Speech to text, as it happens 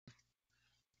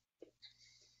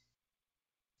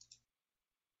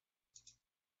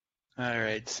All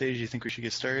right, Sage, you think we should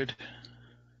get started?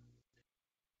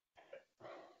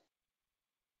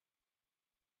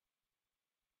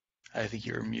 I think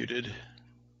you were muted.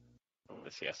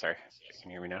 Let's see. Sorry. Can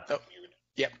you hear me now? Oh,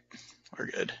 yep, we're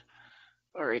good.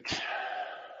 All right.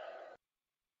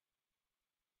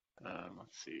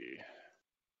 Let's see.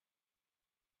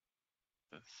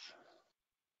 This.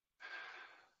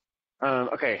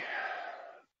 Okay.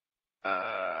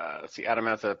 Let's see. Adam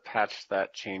has a patch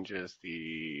that changes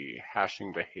the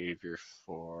hashing behavior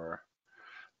for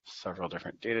several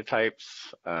different data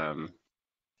types.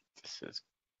 This is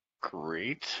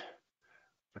great.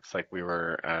 Looks like we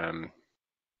were.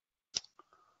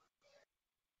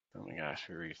 Oh my gosh,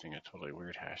 we were using a totally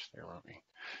weird hash there, weren't we?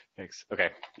 Yikes. Okay.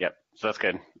 Yep. So that's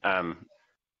good.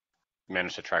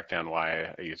 Managed to track down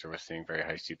why a user was seeing very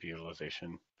high CPU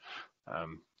utilization.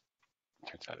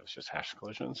 Turns out it was just hash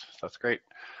collisions. So that's great.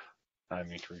 I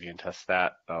need to review and test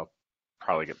that. I'll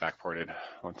probably get backported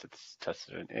once it's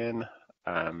tested and in.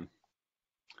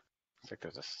 Looks like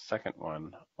there's a second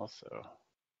one also.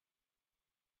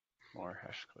 More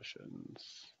hash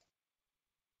collisions.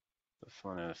 This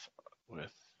one is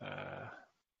with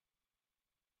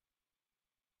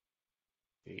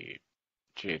the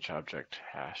GH object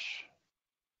hash.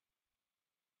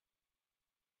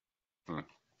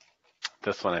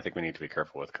 This one I think we need to be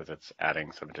careful with because it's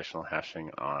adding some additional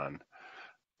hashing on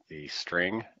the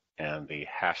string, and the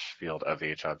hash field of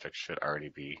the H object should already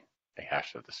be a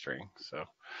hash of the string. So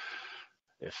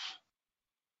if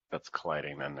that's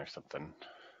colliding, then there's something,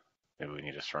 maybe we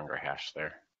need a stronger hash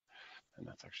there, and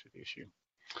that's actually the issue.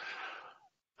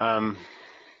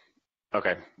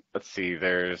 Okay, let's see.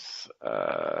 There's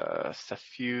Ceph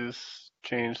fuse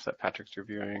change that Patrick's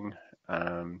reviewing.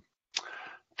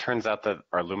 Turns out that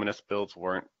our Luminous builds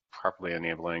weren't properly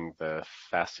enabling the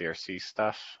fast CRC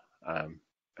stuff, and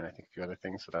I think a few other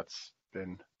things, so that's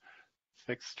been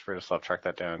fixed. Vratislav tracked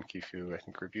that down. Kifu, I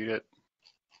think, reviewed it,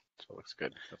 so it looks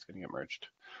good. That's going to get merged.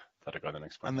 That'll go on the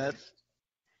next one.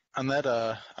 On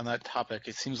that topic,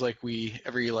 it seems like we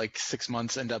every 6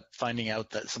 months end up finding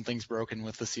out that something's broken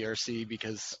with the CRC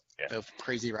because of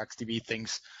crazy RocksDB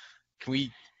things. Can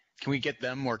we get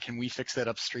them, or can we fix that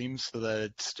upstream so that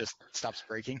it just stops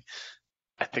breaking?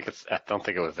 I don't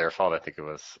think it was their fault. I think it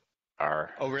was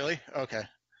our. Oh, really? Okay.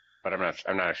 But I'm not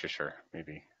actually sure.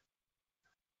 Maybe.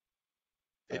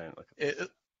 The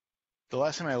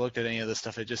last time I looked at any of this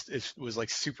stuff, it was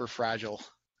super fragile.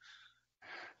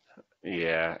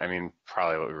 Yeah, I mean,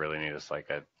 probably what we really need is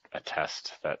a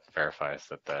test that verifies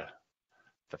that the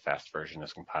fast version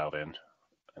is compiled in,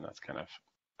 and that's kind of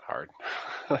hard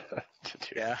to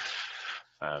do. Yeah.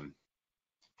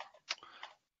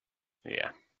 Yeah,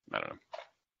 I don't know.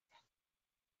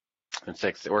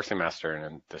 It works in master,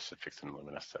 and this should fix in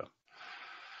Luminous, so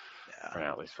for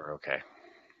now at least we're okay.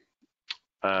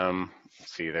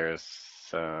 Let's see, there's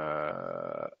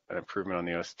an improvement on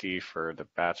the OSD for the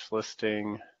batch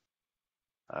listing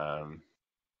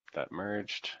that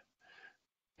merged,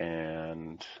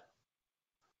 and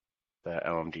the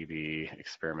LMDB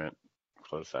experiment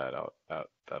closed that out,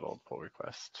 that old pull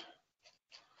request.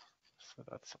 So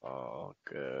that's all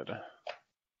good.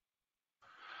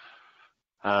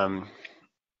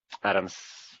 Adam's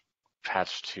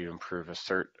patch to improve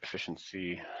assert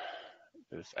efficiency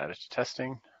is added to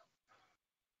testing.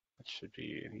 That should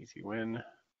be an easy win.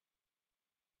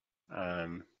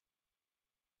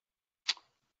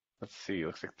 Let's see,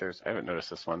 looks like I haven't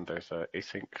noticed this one. There's a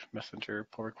async messenger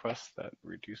pull request that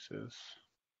reduces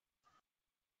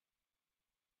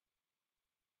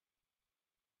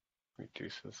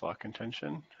lock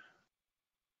intention.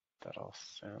 That all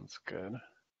sounds good.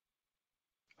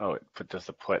 Oh, it does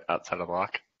the put outside of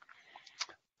lock.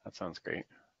 That sounds great.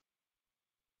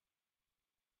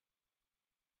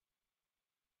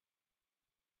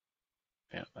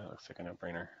 Yeah, that looks like a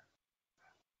no-brainer.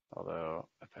 Although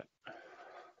I bet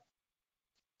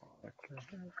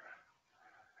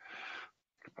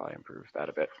could probably improve that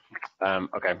a bit.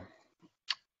 Okay,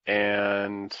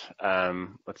 and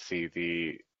let's see,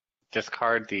 the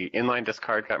inline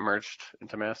discard got merged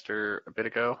into master a bit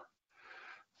ago,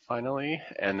 finally,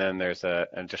 and then there's an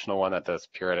additional one that does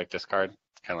periodic discard,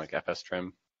 kind of like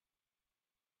fstrim.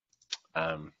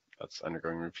 That's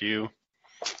undergoing review.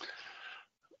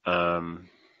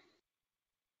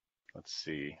 Let's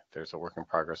see, there's a work in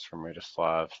progress from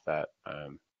Vratislav that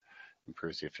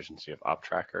improves the efficiency of op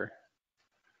tracker.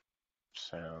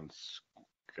 Sounds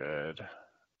good. I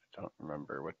don't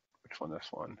remember which one this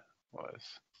one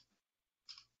was.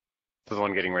 The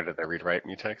one getting rid of the read-write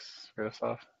mutex,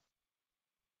 Vratislav?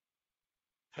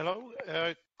 Hello,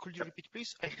 could you repeat,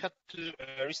 please? I had to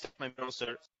restart my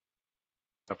browser.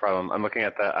 No problem. I'm looking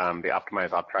at the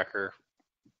optimize op tracker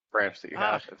branch that you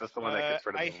have. Is this the one that gets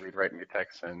rid of the read write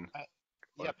mutex and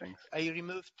other things? I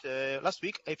removed last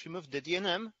week. I've removed the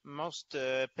DNM. Most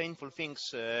painful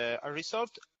things are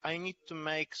resolved. I need to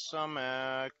make some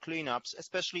cleanups.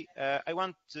 Especially, I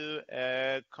want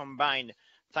to combine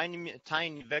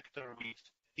tiny vector with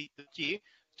P2T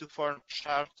to form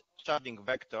sharding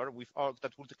vector with all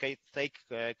that would take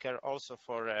care also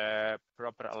for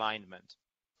proper alignment.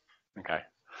 Okay.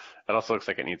 It also looks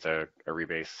like it needs a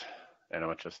rebase and a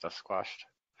bunch of stuff squashed.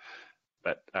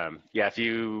 But yeah,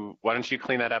 why don't you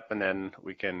clean that up and then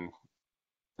we can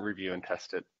review and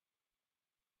test it.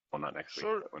 Well, not next week,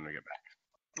 but when we get back.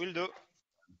 Will do.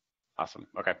 Awesome.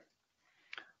 Okay.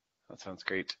 That sounds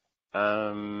great.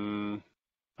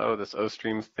 Oh, this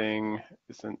OStream thing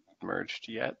isn't merged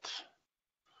yet.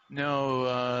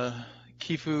 No,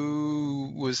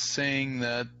 Kifu was saying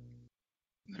that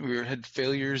we had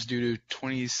failures due to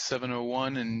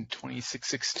 2701 and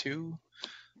 2662.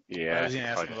 Yeah, I was going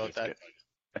to ask him about that.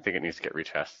 I think it needs to get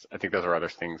retested. I think those are other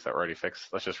things that were already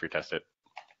fixed. Let's just retest it.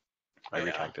 I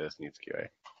retagged it as needs QA,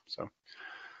 so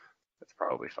it's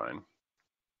probably fine.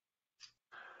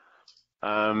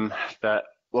 That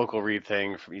local read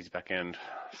thing from Easy Backend,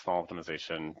 small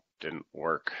optimization didn't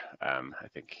work. I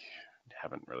think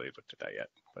haven't really looked at that yet,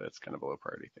 but it's kind of a low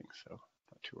priority thing, so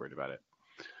not too worried about it.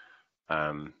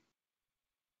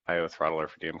 IO throttler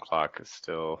for DM clock is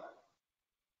still.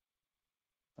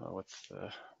 What's the?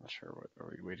 I'm not sure. What are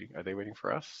we waiting? Are they waiting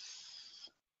for us?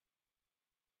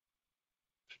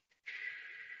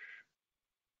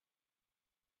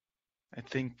 I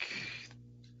think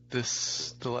the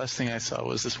last thing I saw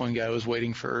was this one guy was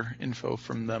waiting for info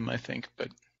from them, I think, but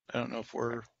I don't know if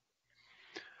we're.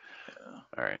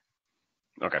 All right.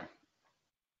 Okay.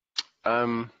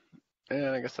 And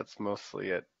I guess that's mostly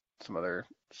it. Some other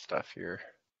stuff here.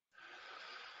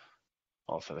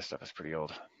 All this other stuff is pretty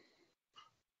old.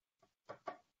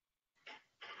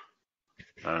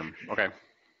 Okay.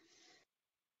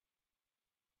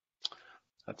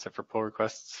 That's it for pull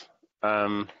requests.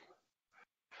 All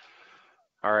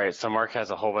right, so Mark has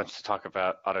a whole bunch to talk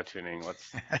about auto-tuning. Let's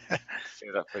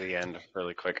save that for the end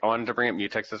really quick. I wanted to bring up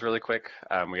mutexes really quick.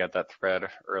 We had that thread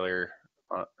earlier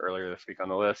this week on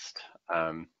the list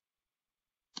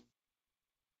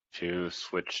to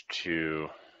switch to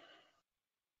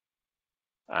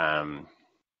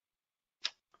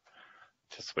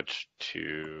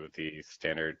the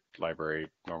standard library,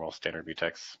 normal standard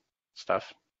mutex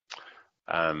stuff.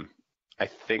 I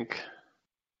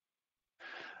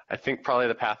think probably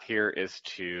the path here is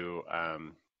to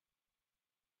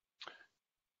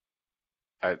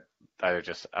either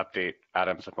just update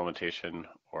Adam's implementation,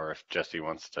 or if Jesse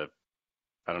wants to,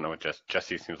 I don't know what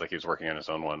Jesse seems like he's working on his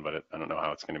own one, but I don't know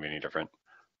how it's going to be any different.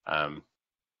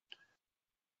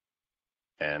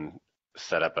 And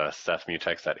set up a Ceph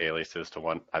mutex that aliases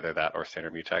to either that or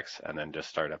standard mutex, and then just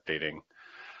start updating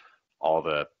all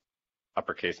the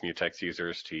uppercase mutex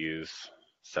users to use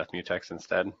Ceph mutex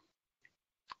instead.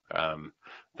 There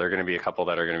are going to be a couple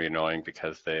that are going to be annoying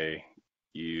because they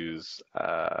use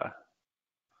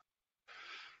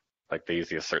they use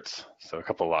the asserts, so a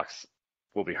couple locks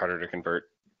will be harder to convert.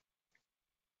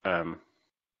 And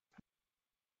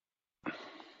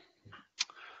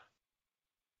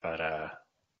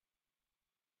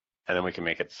then we can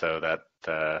make it so that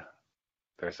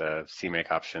there's a CMake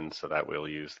option, so that we'll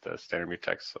use the standard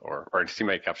mutex or a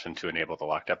CMake option to enable the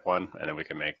locked up one, and then we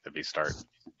can make the vstart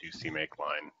do CMake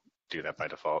line do that by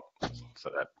default, so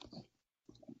that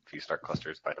vstart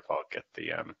clusters by default get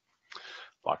the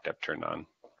locked up turned on.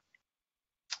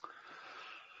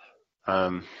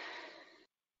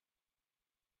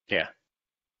 Yeah,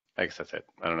 I guess that's it.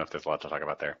 I don't know if there's a lot to talk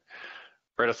about there.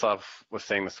 Bretislav was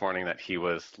saying this morning that he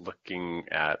was looking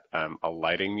at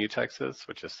alighting mutexes,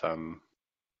 which is some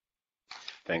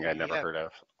thing I'd never heard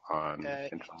of on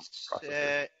internal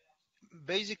processes.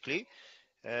 Basically,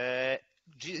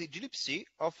 glibc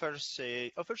offers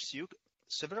you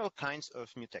several kinds of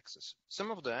mutexes.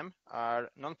 Some of them are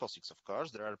non-POSIX, of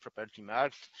course. They are properly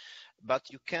marked, but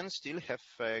you can still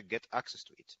get access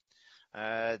to it.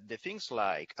 The things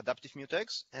like adaptive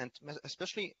mutex, and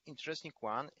especially interesting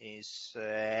one is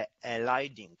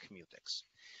eliding mutex.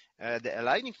 The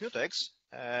eliding mutex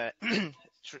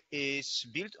is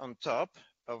built on top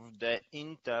of the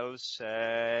Intel's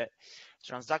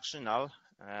transactional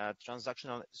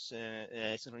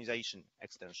synchronization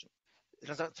extension.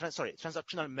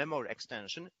 Transactional memory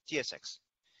extension, TSX.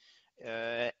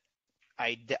 The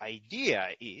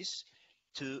idea is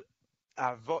to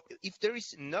avoid,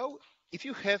 if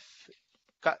you have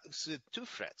two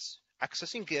threads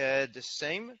accessing the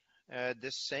same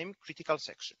the same critical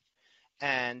section.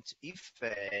 And if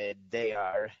the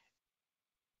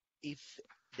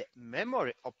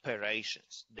memory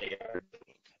operations they are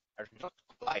doing are not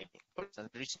colliding, for instance,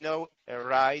 there is no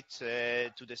write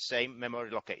to the same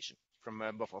memory location from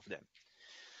both of them,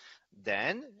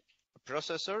 then a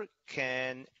processor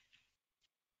can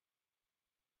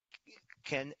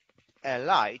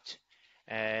elide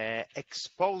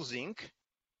exposing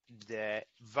the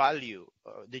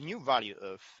new value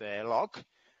of log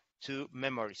to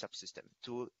memory subsystem,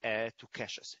 to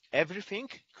caches. Everything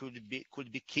could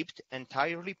be kept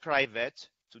entirely private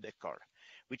to the core,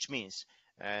 which means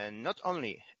not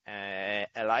only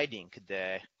eliding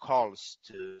the calls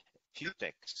to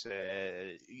futex,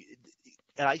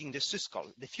 eliding the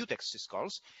syscall, the futex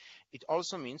syscalls, it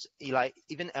also means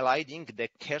even eliding the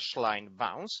cache line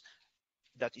bounds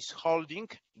that is holding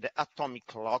the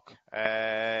atomic lock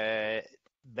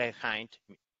behind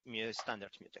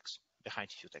standard mutex, behind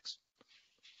futex.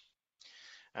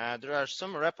 There are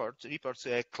some reports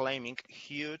claiming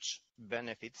huge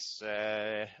benefits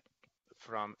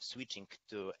from switching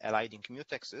to eliding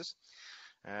mutexes.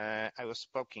 I was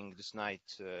speaking this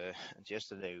night and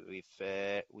yesterday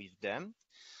with them.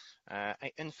 I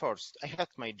had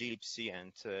my glibc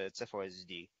and Ceph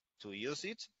OSD to use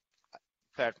it.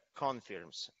 Per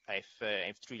confirms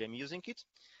I've truly am using it,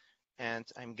 and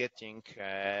I'm getting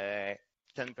 10%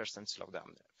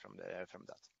 slowdown from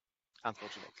that,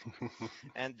 unfortunately.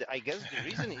 And I guess the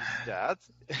reason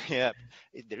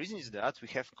is that we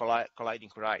have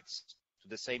colliding writes to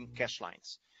the same cache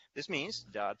lines. This means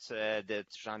that the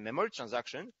memory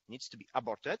transaction needs to be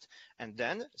aborted, and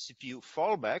then CPU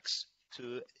fallbacks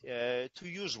to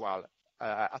usual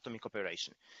atomic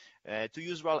operation, to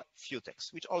usual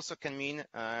futex, which also can mean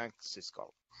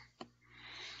syscall.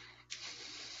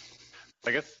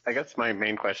 I guess my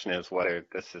main question is whether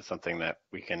this is something that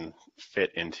we can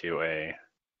fit into a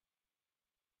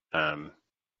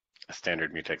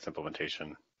standard mutex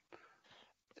implementation.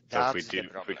 That's so if the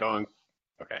problem. If we go on,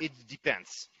 okay. It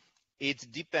depends.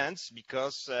 It depends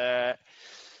because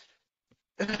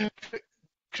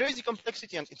crazy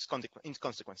complexity and its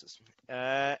consequences.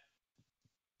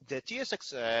 The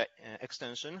TSX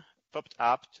extension popped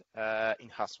up in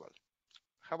Haswell.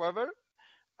 However,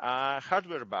 a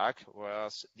hardware bug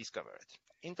was discovered.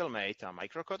 Intel made a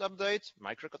microcode update.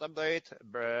 Microcode update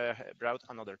brought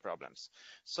another problems.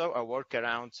 So a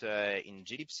workaround in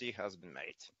glibc has been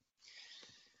made.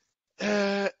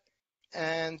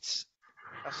 And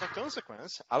as a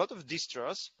consequence, a lot of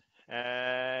distros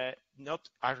are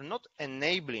not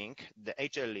enabling the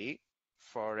HLE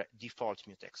for default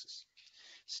mutexes.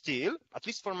 Still, at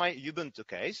least for my Ubuntu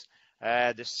case,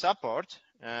 the support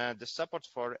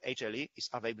for HLE is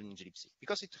available in glibc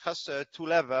because it has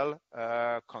two-level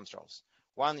controls.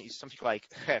 One is something like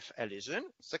have elision.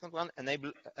 Second one,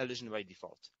 enable elision by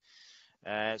default.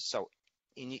 So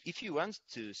if you want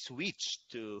to switch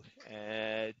to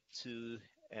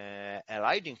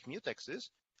eliding mutexes,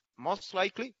 most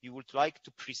likely you would like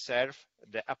to preserve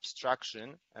the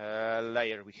abstraction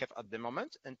layer we have at the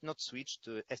moment and not switch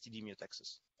to STD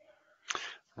mutexes.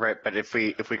 Right, but if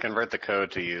we convert the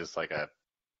code to use like a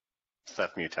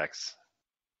Ceph mutex,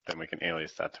 then we can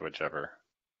alias that to whichever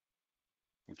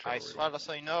as far as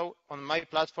I know, on my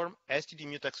platform, STD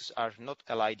mutexes are not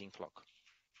eliding clock.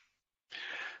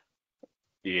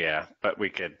 Yeah, but we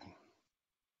could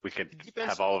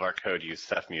have all of our code use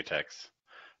Ceph mutex,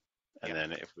 and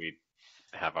then if we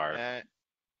have our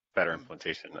better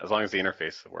implementation, as long as the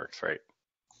interface works, right?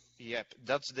 Yep,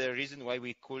 that's the reason why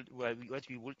we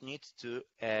would need to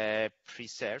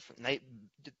preserve.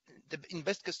 In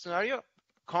best case scenario,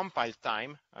 compile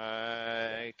time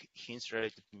hints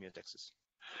related to mutexes.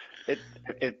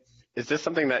 Is this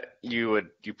something that you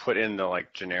put in the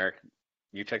like generic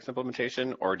mutex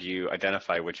implementation, or do you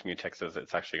identify which mutexes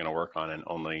it's actually going to work on and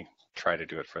only try to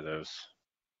do it for those?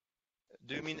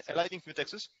 Do you mean eliding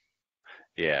mutexes?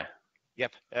 Yeah.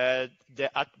 Yep.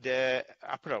 The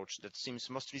approach that seems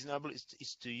most reasonable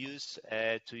is to use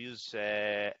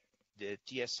the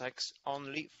TSX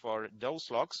only for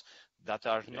those logs that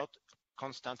are not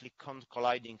constantly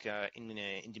colliding in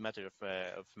the matter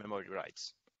of memory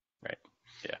writes. Right.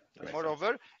 Yeah.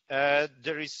 Moreover,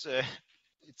 there is.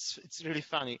 It's really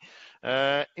funny.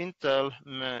 Intel,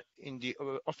 in the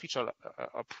official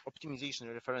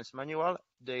optimization reference manual,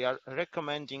 they are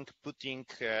recommending putting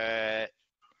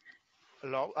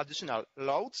additional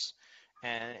loads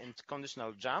and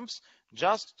conditional jumps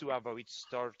just to avoid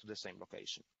store to the same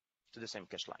location, to the same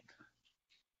cache line.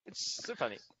 It's so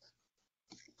funny.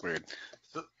 Weird.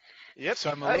 Yep. So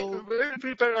I'm a little very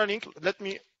prepared running. Let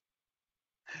me.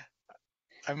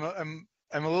 I'm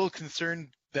I'm a little concerned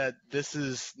that this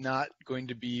is not going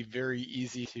to be very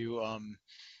easy to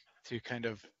kind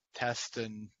of test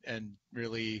and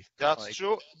really. That's like.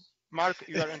 true. Mark,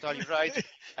 you are entirely right.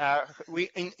 We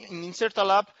in Inserta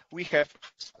Lab we have.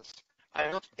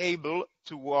 I'm not able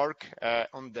to work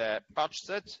on the patch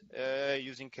set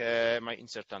using my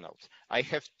Inserta node. I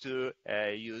have to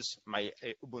use my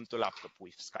Ubuntu laptop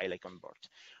with Skylake on board.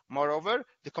 Moreover,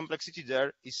 the complexity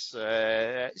there is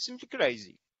simply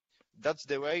crazy. That's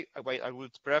the way I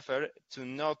would prefer to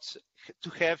not to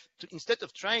have to, instead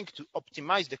of trying to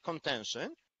optimize the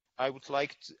contention, I would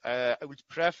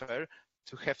prefer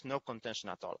to have no contention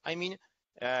at all. I mean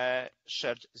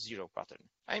shared zero pattern.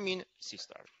 I mean C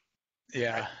star.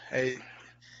 Yeah,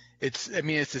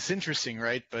 it's interesting,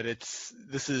 right? But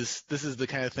this is the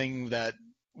kind of thing that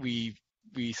we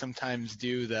sometimes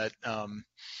do that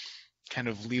kind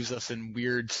of leaves us in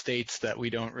weird states that we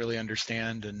don't really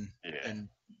understand, and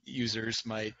users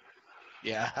might.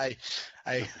 Yeah,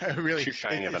 I really Too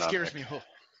shiny of an it scares object. me a little.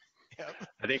 Yeah.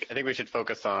 I think we should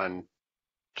focus on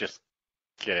just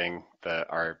getting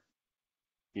our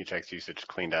mutex usage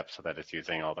cleaned up so that it's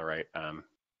using all the right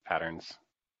patterns,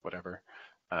 whatever,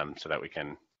 so that we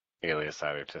can alias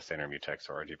either to standard mutex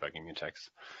or debugging mutex,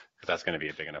 because that's going to be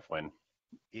a big enough win.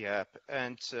 Yep,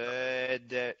 and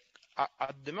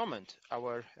at the moment,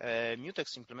 our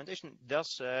mutex implementation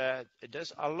does a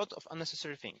lot of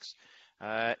unnecessary things.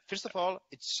 First of all,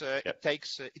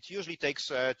 it usually takes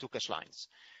 2 cache lines.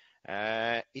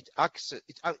 It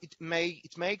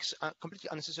makes completely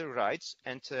unnecessary writes,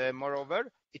 and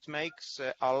moreover, it makes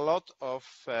a lot of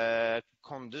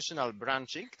conditional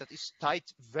branching that is tied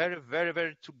very, very,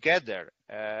 very together,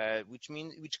 which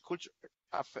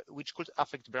could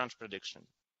affect branch prediction.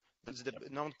 That's the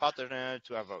known pattern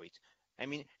to avoid. I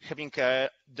mean, having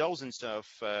dozens of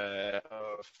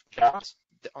jumps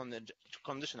on the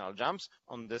conditional jumps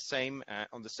on the same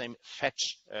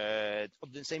fetch,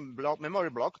 on the same memory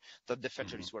block that the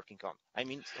fetcher is working on. I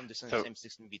mean, on the same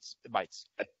 16 bytes.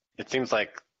 It seems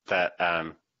like that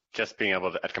just being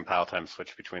able to at compile time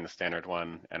switch between the standard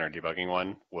one and our debugging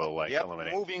one will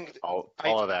eliminate all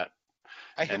of that,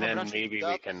 and then maybe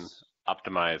we can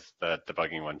optimize the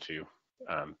debugging one too.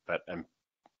 But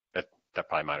that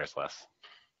probably matters less.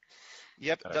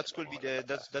 Yep,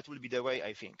 that will be the way,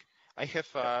 I think. I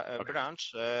have a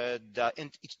branch that,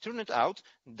 and it turned out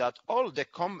that all the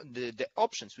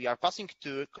options we are passing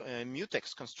to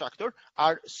mutex constructor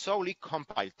are solely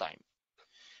compile time.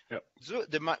 Yep. So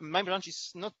my branch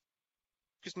is not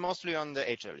focused mostly on the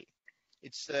HLE.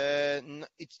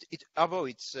 It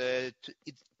avoids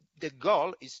the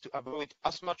goal is to avoid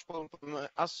as much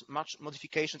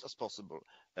modifications as possible,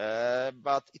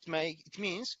 but it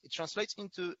translates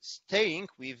into staying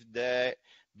with the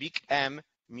big M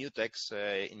mutex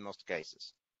in most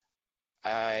cases.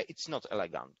 It's not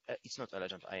elegant.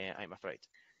 I'm afraid.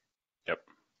 Yep.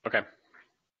 Okay.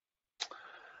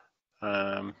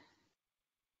 All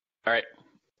right.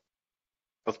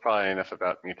 That's probably enough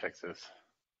about mutexes.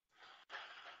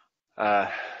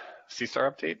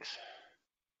 C-star update.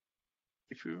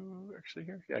 Kifu actually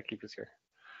here? Yeah, Kifu's here.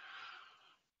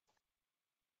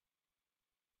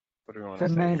 What do we want to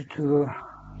say? Managed to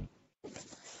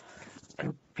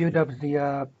build up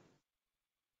the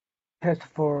test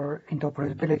for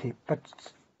interoperability, but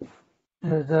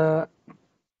the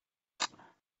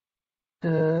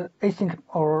async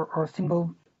or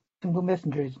single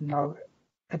messenger is now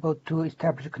able to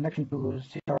establish a connection to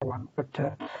CR1,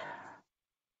 but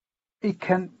it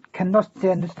cannot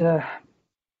send the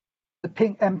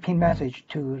ping MP message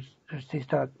to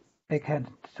C-star backend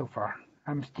so far.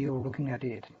 I'm still looking at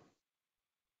it.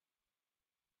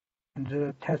 And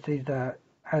the test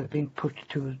has been pushed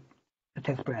to the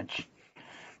test branch.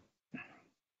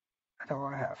 That's all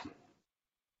I have.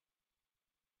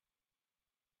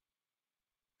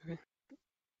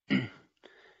 Okay.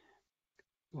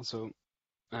 Also,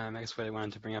 I guess what I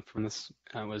wanted to bring up from this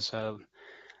was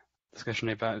discussion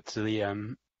about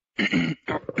the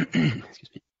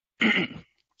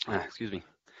excuse me,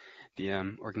 the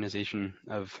organization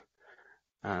of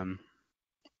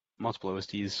multiple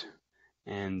OSDs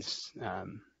and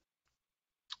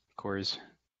cores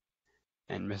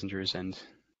and messengers and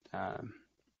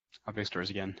object stores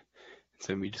again.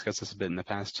 So we discussed this a bit in the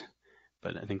past,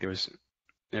 but I think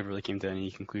never really came to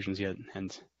any conclusions yet,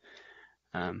 and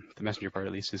the messenger part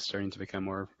at least is starting to become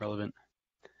more relevant.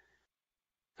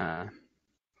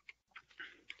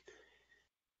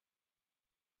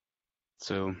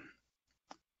 So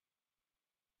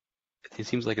it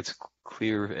seems like it's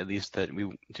clear, at least, that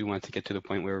we do want to get to the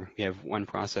point where we have one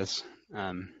process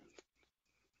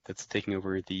that's taking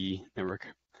over the network,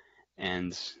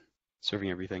 and serving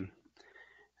everything.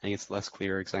 I think it's less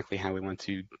clear exactly how we want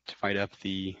to divide up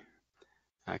the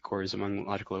cores among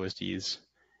logical OSDs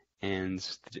and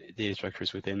the data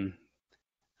structures within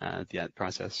that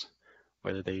process,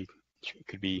 whether they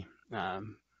could be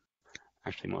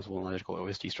actually multiple logical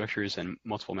OSD structures and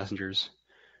multiple messengers,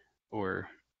 or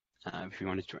if we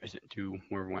wanted to do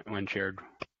more one shared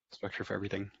structure for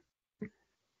everything.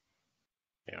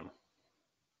 Yeah.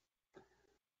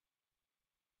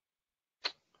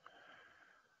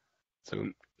 So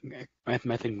my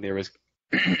thinking there was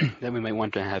that we might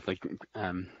want to have, like,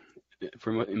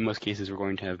 in most cases we're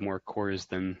going to have more cores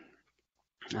than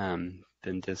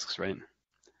disks, right?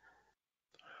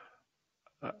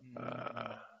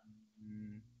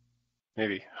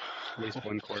 Maybe. At least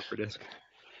one core per disk.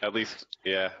 At least,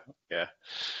 yeah.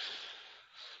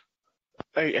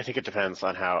 I think it depends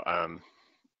on how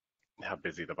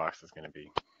busy the box is going to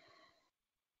be.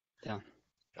 Yeah.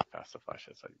 How fast the flash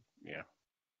is. Yeah.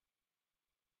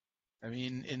 I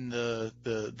mean, in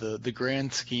the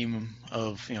grand scheme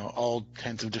of, all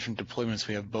kinds of different deployments,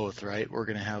 we have both, right? We're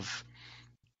going to have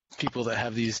people that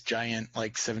have these giant,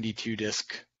 like, 72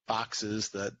 disk boxes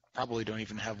that probably don't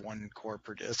even have one core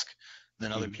per disk.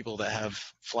 Then other people that have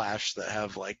flash that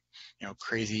have, like,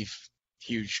 crazy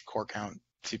huge core count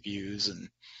CPUs and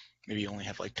maybe only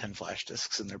have like 10 flash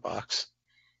disks in their box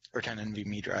or 10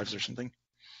 NVMe drives or something.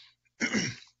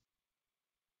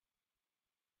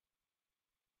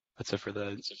 But so for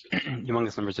the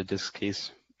humongous numbers of disk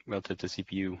case relative to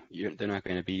CPU, they're not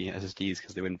going to be SSDs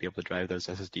because they wouldn't be able to drive those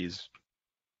SSDs,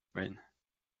 right?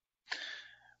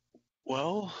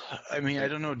 Well, I mean, I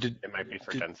don't know. It might be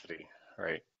for density,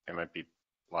 right? It might be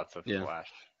lots of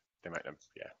flash. They might not,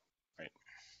 right.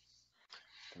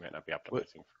 They might not be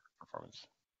optimizing for performance.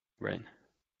 Right.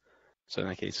 So in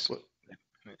that case,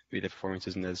 maybe the performance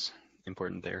isn't as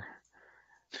important there.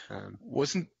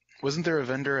 Wasn't there a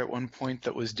vendor at one point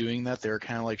that was doing that? They were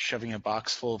kind of like shoving a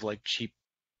box full of like cheap,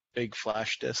 big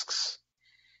flash disks.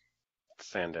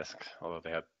 SanDisk, although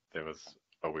there was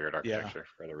a weird architecture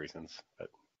for other reasons, but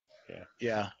yeah.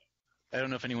 Yeah. I don't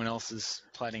know if anyone else is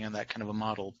planning on that kind of a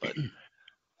model, but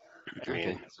I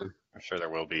mean, I'm sure there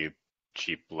will be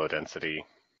cheap, low density,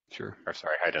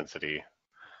 high density,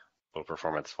 low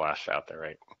performance flash out there,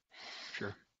 right?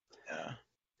 Sure. Yeah.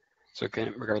 So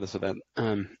regardless of that,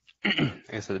 I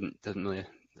guess that doesn't really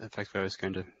affect what I was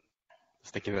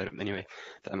thinking about it anyway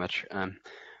that much.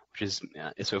 Which is,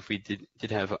 so if we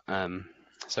did have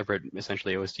separate,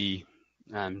 essentially OSD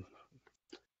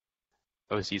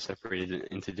separated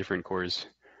into different cores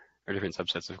or different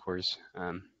subsets of cores,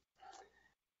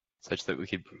 such that we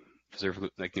could preserve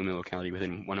like NUMA locality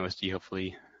within one OSD,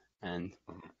 hopefully, and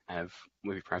have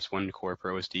maybe perhaps one core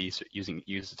per OSD, so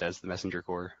use it as the messenger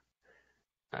core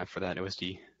for that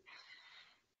OSD,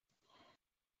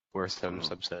 or some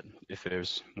subset if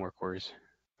there's more cores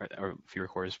or fewer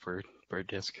cores per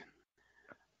disk.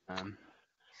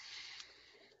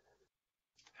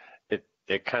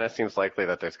 It kind of seems likely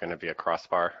that there's going to be a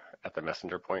crossbar at the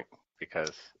messenger point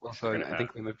because. Well, so I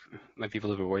think we might be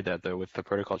able to avoid that though with the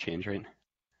protocol change, right?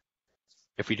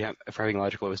 If we're having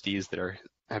logical OSDs that are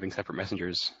having separate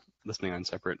messengers listening on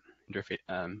separate interface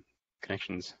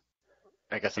connections.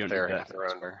 I guess if they're their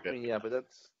own. I mean, yeah, but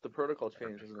the protocol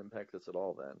change doesn't impact this at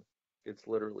all. Then it's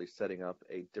literally setting up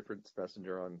a different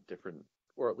messenger on different,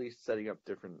 or at least setting up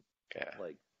different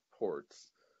like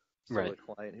ports. So the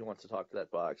client who wants to talk to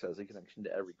that box has a connection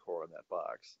to every core on that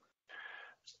box.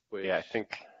 I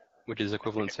think. Which is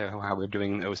equivalent to how we're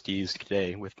doing OSDs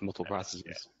today with multiple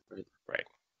processes. Right.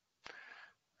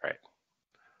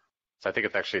 So I think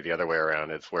it's actually the other way around.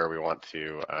 It's where we want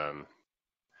to.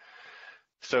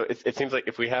 So it seems like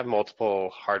if we have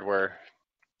multiple hardware,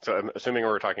 so I'm assuming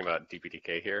we're talking about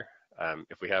DPDK here.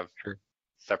 If we have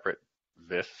separate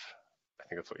VIF, I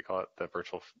think that's what you call it, the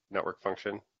virtual network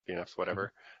function, VNFs,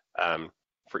 whatever,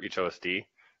 for each OSD,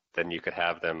 then you could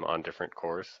have them on different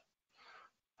cores.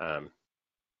 I'm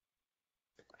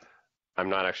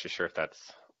not actually sure if I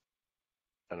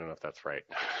don't know if that's right.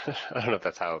 I don't know if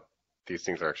that's how these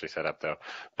things are actually set up though.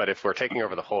 But if we're taking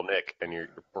over the whole NIC, and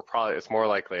it's more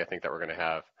likely, I think, that we're going to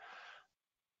have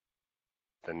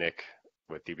the NIC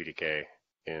with DPDK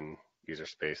in user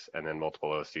space and then multiple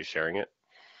OSDs sharing it.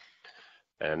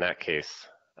 And in that case,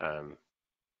 they're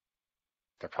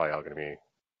probably all going to be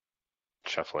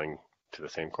shuffling to the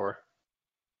same core,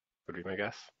 would be my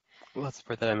guess. Well, that's the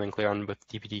part that I'm unclear on with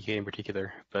DPDK in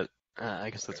particular, but I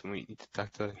guess that's when we need to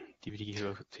talk to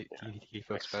DPDK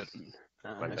folks about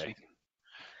next week.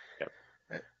 Yep.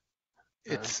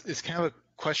 It's kind of a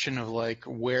question of like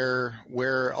where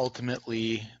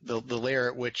ultimately the layer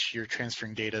at which you're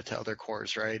transferring data to other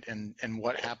cores, right? And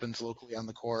what happens locally on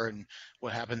the core and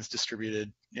what happens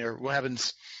distributed, or what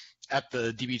happens at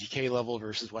the DBTK level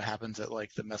versus what happens at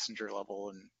like the messenger level.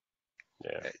 And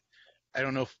yeah, I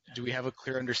don't know do we have a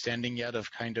clear understanding yet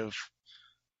of kind of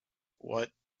what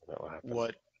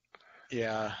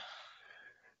yeah.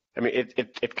 I mean,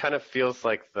 it kind of feels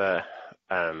like the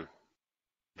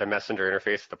messenger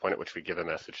interface, the point at which we give a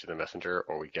message to the messenger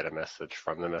or we get a message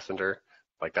from the messenger,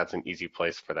 like that's an easy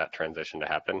place for that transition to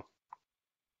happen.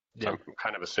 Yeah. So I'm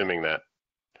kind of assuming that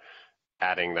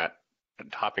adding that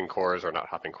hopping cores or not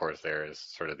hopping cores there is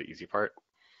sort of the easy part.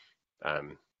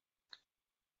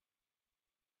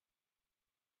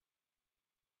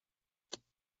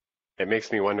 It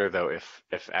makes me wonder though if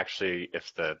the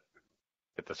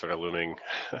sort of looming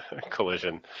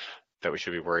collision that we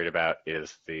should be worried about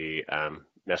is the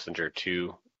messenger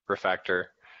 2 refactor,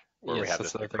 where we have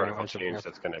this new protocol change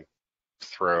that's going to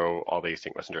throw all the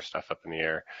async messenger stuff up in the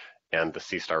air, and the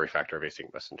C* refactor of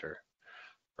async messenger,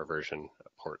 or version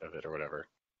port of it or whatever.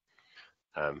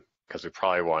 Because we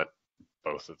probably want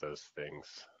both of those things,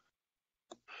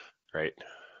 right?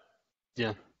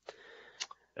 Yeah.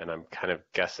 And I'm kind of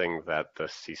guessing that the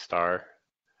C*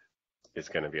 is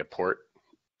going to be a port.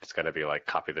 It's going to be like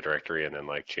copy the directory and then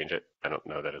like change it. I don't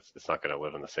know that it's not going to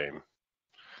live in the same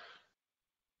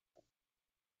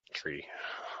tree,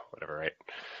 whatever, right?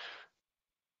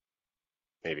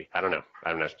 Maybe. I don't know.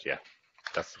 Yeah,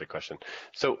 that's the big question.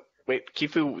 So wait,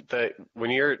 Kifu,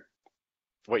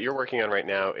 what you're working on right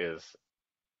now is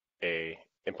a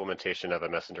implementation of a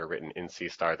messenger written in C*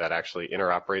 that actually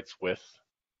interoperates with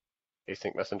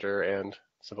async messenger and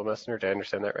simple messenger. Did I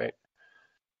understand that right?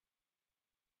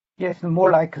 Yes,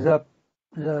 more like the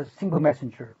simple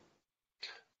messenger.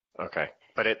 Okay,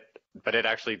 but it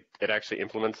actually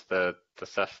implements the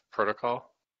Ceph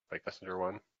protocol, like messenger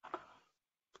 1.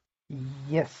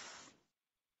 Yes.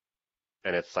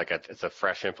 And it's like it's a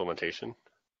fresh implementation.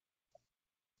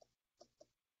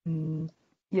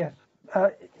 Yes,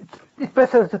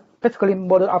 it's basically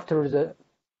modeled after the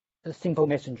simple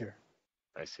messenger.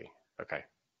 I see. Okay.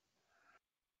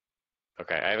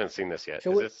 I haven't seen this yet.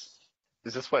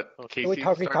 Is this what Casey we're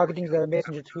targeting the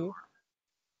messenger 2?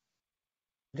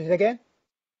 Do it again?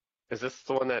 Is this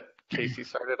the one that Casey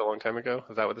started a long time ago?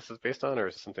 Is that what this is based on, or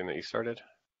is it something that you started?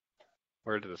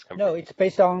 Where did this come from? No, it's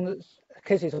based on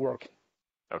Casey's work.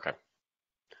 Okay.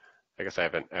 I guess I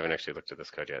haven't actually looked at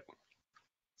this code yet.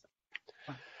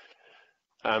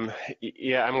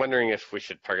 Yeah, I'm wondering if we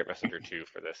should target messenger 2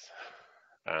 for this.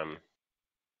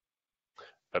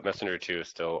 But messenger 2 is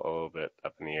still a little bit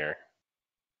up in the air.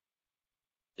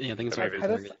 Yeah, I think it's I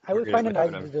will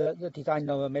finalize the design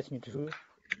of messenger 2,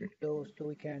 so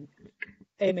we can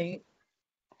aiming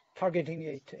targeting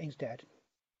it instead.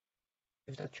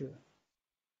 If that's true.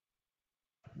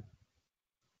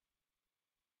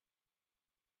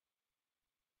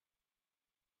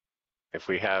 If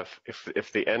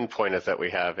the end point is that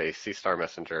we have a C*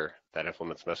 messenger that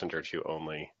implements messenger 2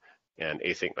 only, and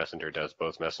async messenger does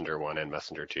both messenger 1 and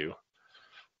messenger 2,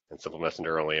 and simple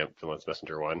messenger only implements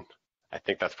messenger 1, I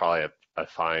think that's probably a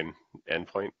fine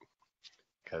endpoint,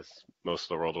 because most of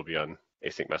the world will be on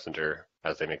async messenger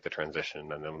as they make the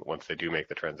transition, and then once they do make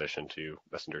the transition to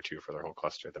messenger 2 for their whole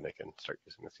cluster, then they can start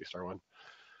using the C* one.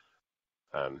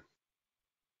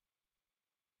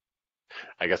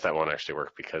 I guess that won't actually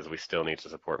work because we still need to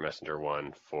support messenger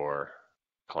 1 for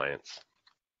clients.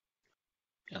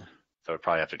 Yeah. So we'd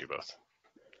probably have to do both.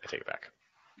 I take it back.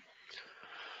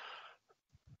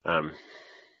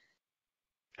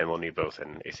 And we'll need both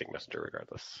in async messenger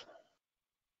regardless,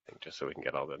 I think, just so we can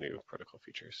get all the new protocol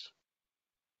features.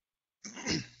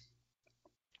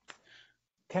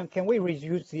 Can we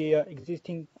reuse the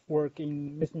existing work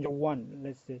in messenger 1,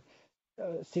 let's say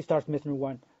C* messenger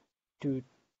 1, to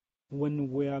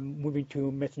when we are moving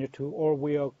to messenger 2, or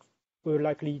we'll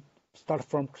likely start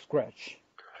from scratch?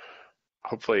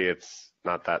 Hopefully it's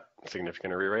not that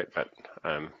significant a rewrite, but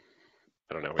I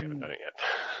don't know. We haven't done it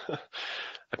yet.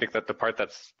 I think that the part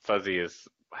that's fuzzy is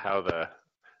how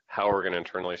we're going to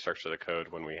internally structure the code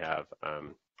when we have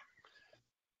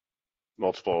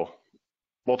multiple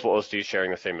OSDs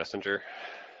sharing the same messenger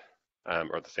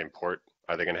or the same port.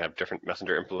 Are they going to have different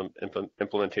messenger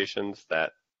implementations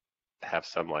that have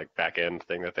some like back end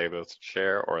thing that they both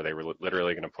share, or are they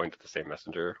literally going to point to the same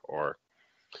messenger, or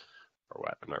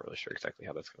what? I'm not really sure exactly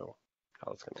how that's going to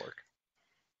work.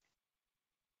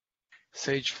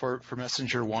 Sage, for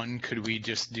messenger 1, could we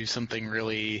just do something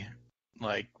really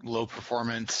like low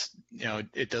performance? You know,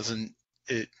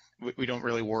 we don't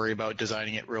really worry about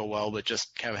designing it real well, but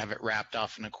just kind of have it wrapped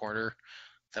off in a quarter,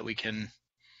 that we can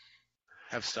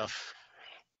have stuff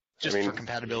just for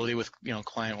compatibility with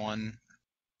clients on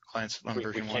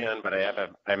version 1? We can, but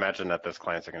I imagine that those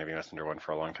clients are going to be Messenger 1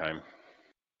 for a long time.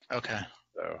 Okay.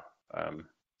 So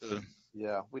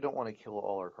yeah, we don't want to kill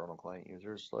all our kernel client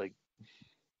users. Like,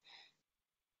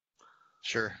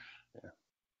 sure. Yeah.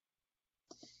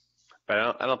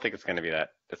 But I don't think it's going to be that.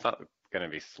 It's not going to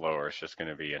be slower. It's just going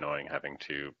to be annoying having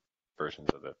 2 versions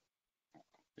of the.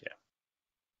 Yeah.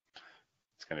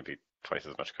 It's going to be twice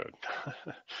as much code.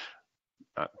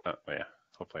 Yeah.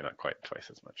 Hopefully not quite twice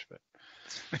as much, but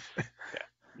yeah.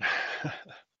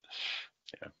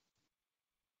 Yeah.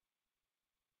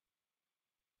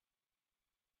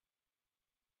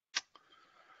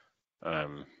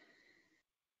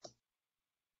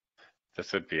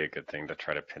 This would be a good thing to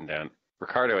try to pin down.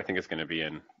 Ricardo, I think, is going to be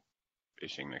in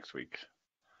Beijing next week.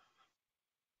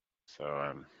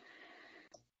 So,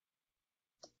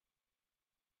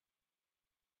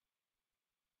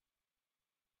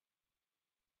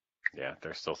 yeah,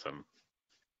 there's still some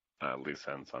loose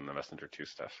ends on the Messenger 2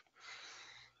 stuff.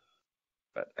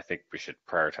 But I think we should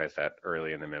prioritize that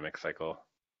early in the Mimic cycle,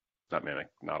 not Mimic,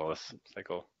 Nautilus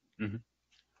cycle,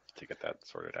 to get that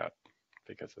sorted out,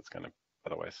 because it's going to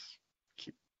otherwise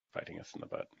keep biting us in the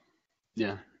butt.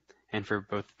 Yeah, and for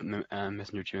both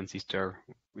Messenger 2 and C-Star,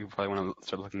 we probably want to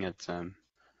start looking at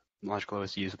logical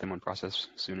OSDs within one process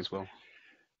soon as well.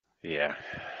 Yeah.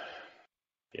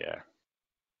 Yeah.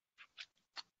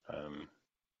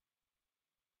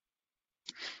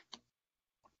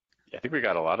 I think we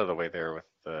got a lot of the way there with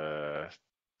the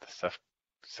Ceph,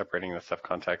 separating the Ceph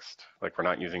context. Like, we're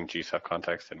not using G-Ceph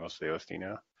context in most of the OSD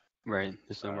now. Right.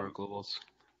 There's no more globals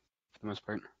for the most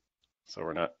part. So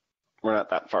we're not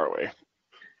that far away.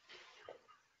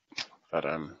 But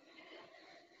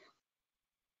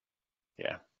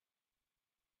yeah.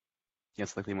 Yeah,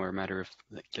 it's likely more a matter of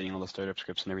getting all the startup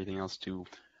scripts and everything else to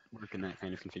work in that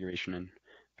kind of configuration and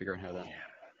figure out how that. Yeah.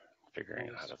 Figuring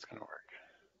out how that's going to work.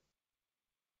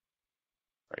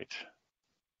 Right.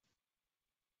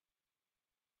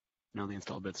 And all the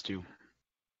install bits too.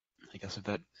 I guess if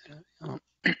that, I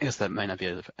guess that might not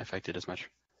be affected as much.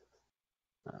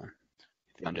 The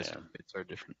undist bits are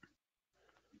different.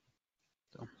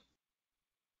 So.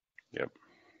 Yep.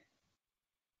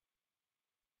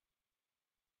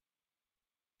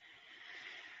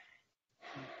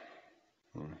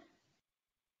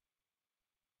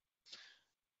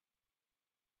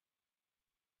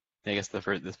 I guess the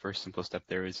first simple step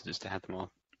there is just to have them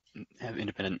all have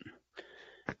independent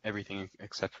everything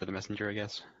except for the messenger, I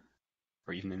guess,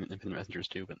 or even independent messengers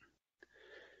too. But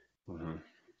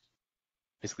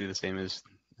basically the same as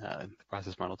the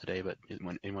process model today, but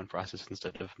in one process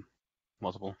instead of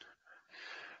multiple.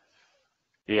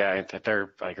 Yeah,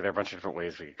 there are a bunch of different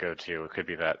ways we could go to. It could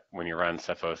be that when you run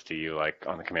Ceph OSD, you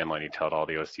on the command line, you tell it all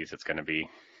the OSDs it's going to be,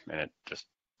 and it just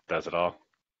does it all.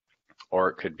 Or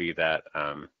it could be that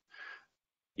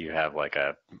you have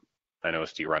an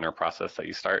OSD runner process that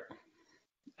you start,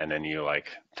 and then you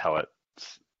tell it,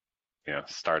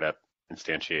 start up,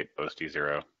 instantiate OSD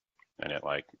 0, and it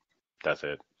does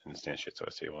it, instantiates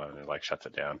OSD 1, and it shuts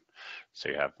it down. So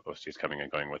you have OSDs coming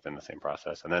and going within the same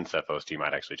process. And then Ceph OSD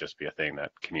might actually just be a thing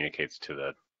that communicates to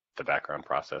the background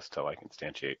process to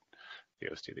instantiate the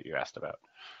OSD that you asked about.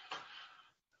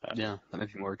 Yeah, that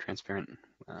might be more transparent.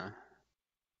 Yeah,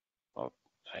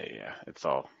 it's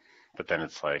all, but then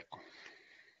it's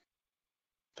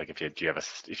if you have a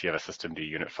systemd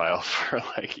unit file for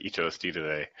each OSD,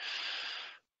 do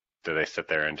they sit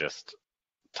there and just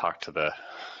talk to the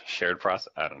shared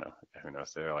process? I don't know. Who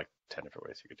knows? There are 10 different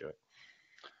ways you could do it.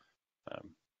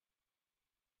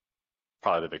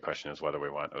 Probably the big question is whether we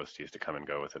want OSDs to come and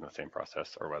go within the same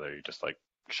process, or whether you just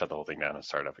shut the whole thing down and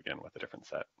start up again with a different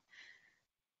set.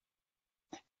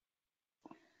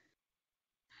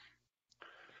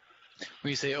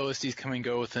 When you say OSDs come and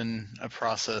go within a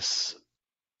process,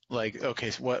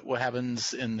 okay, so what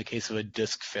happens in the case of a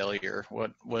disk failure?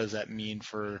 What does that mean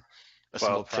for a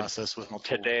single process with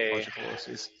multiple logical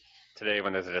OSDs? Today,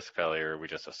 when there's a disk failure, we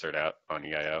just assert out on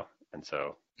EIO, and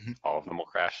so all of them will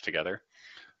crash together.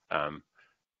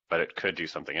 But it could do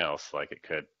something else. It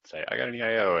could say, I got an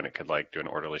EIO, and it could do an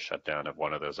orderly shutdown of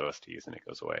one of those OSDs, and it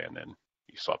goes away, and then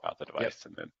you swap out the device,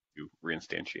 and then you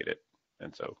reinstantiate it.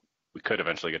 And so we could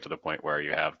eventually get to the point where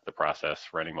you have the process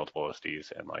running multiple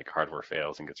OSDs, and hardware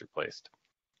fails and gets replaced,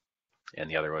 and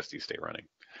the other OSDs stay running.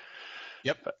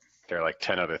 Yep. But there are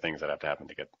 10 other things that have to happen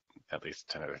to get, at least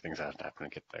 10 other things that have to happen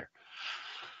to get there.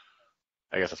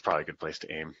 I guess that's probably a good place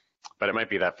to aim. But it might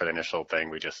be that for the initial thing,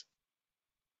 we just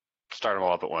start them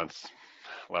all up at once,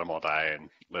 let them all die and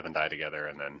live and die together,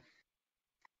 and then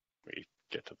we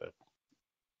get to the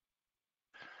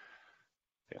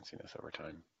fanciness over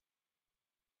time.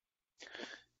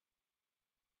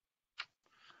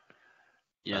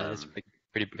 Yeah, it's a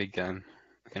pretty big kind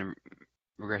of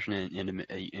regression in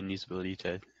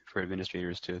usability for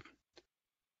administrators to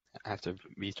have to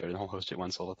restart the whole host at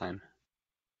once all the time.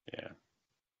 Yeah.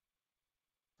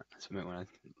 So I might want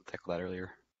to tackle that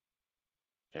earlier.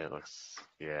 Yeah,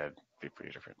 it'd be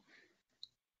pretty different.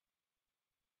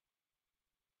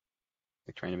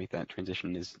 Like trying to make that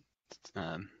transition as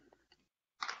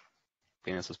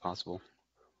painless as possible.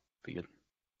 Be good.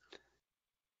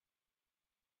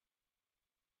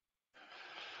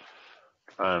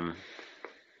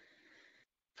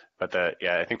 But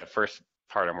I think the first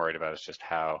part I'm worried about is just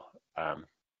how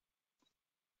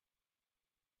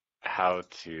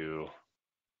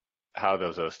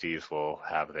those OSDs will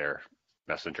have their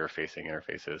messenger-facing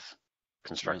interfaces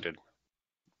constructed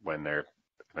when they're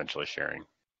eventually sharing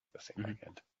the same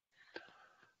backend.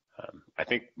 I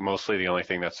think mostly the only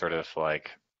thing that's sort of like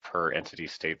per entity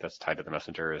state that's tied to the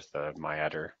messenger is the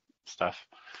myadder stuff.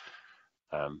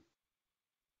 And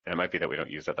it might be that we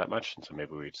don't use that much, and so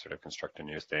maybe we'd sort of construct a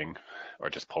new thing or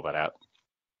just pull that out.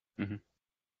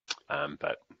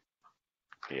 But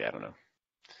yeah, I don't know.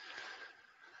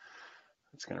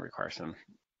 It's going to require some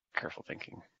careful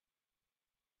thinking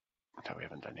that we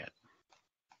haven't done yet.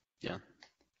 Yeah.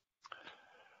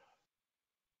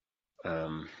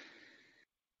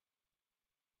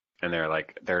 And there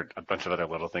are a bunch of other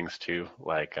little things too,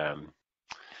 like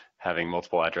having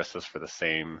multiple addresses for the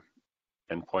same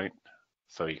endpoint.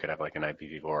 So you could have like an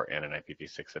IPv4 and an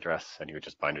IPv6 address, and you would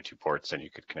just bind to 2 ports, and you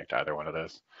could connect to either one of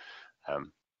those.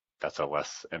 That's a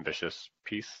less ambitious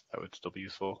piece that would still be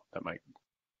useful. That might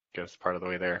get us part of the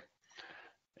way there.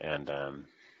 And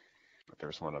there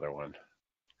was one other one.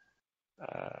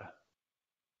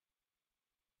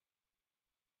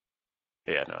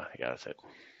 That's it.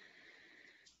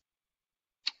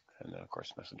 And then, of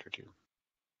course, Messenger too.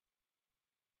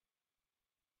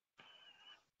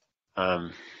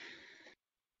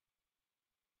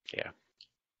 Yeah.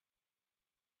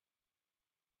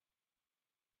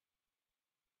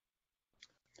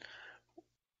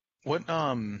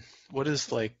 What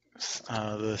is like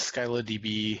the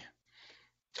SkylaDB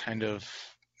kind of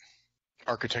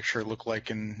architecture look like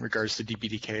in regards to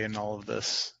DPDK and all of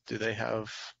this? Do they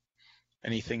have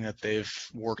anything that they've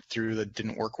worked through that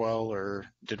didn't work well or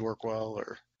did work well?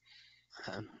 Or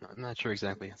I'm not sure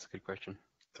exactly. That's a good question.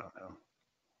 Don't know.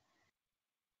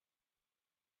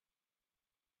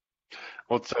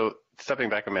 Well, so stepping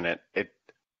back a minute,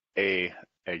 a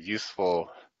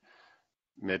useful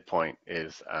midpoint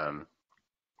is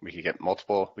we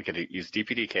could use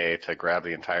DPDK to grab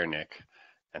the entire NIC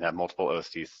and have multiple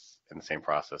OSDs in the same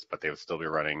process, but they would still be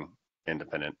running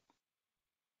independent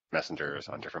messengers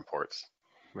on different ports.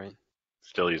 Right.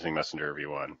 Still using Messenger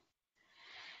v1.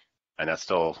 And that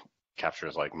still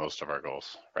captures like most of our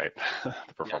goals, right?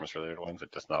 The performance related ones,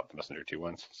 just not the Messenger 2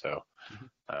 ones. So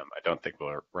I don't think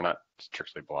we're not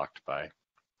strictly blocked by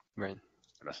the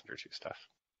Messenger 2 stuff.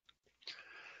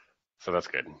 So that's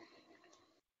good.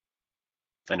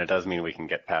 And it does mean we can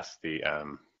get past the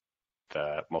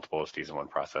multiple OSDs in one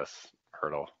process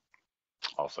hurdle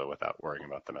also without worrying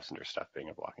about the Messenger stuff being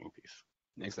a blocking piece.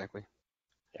 Exactly.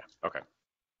 Yeah. Okay.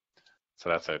 So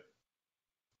that's a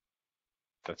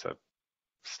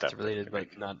step. It's related,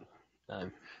 but not.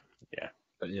 Yeah.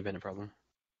 But independent problem.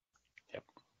 Yep.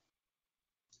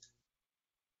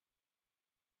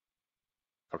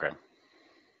 Okay.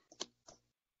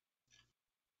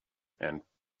 And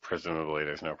presumably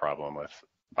there's no problem with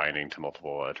binding to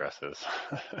multiple addresses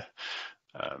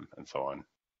and so on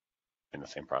in the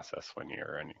same process when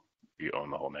you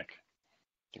own the whole NIC.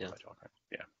 Yeah.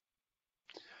 Yeah.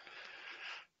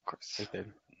 Of course.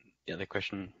 The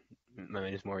question my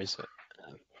mind is more is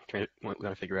we got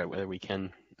to figure out whether we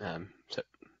can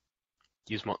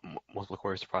use multiple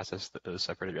cores to process those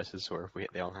separate addresses, or if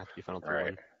they all have to be funneled through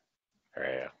one. All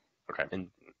right. Yeah. Okay. And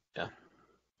yeah.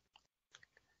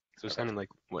 So it sounded like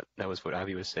what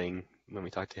Avi was saying when we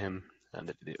talked to him,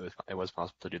 that it was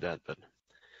possible to do that, but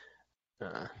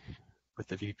with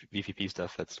the VPP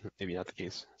stuff, that's maybe not the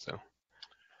case. So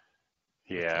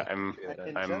yeah, in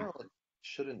general, it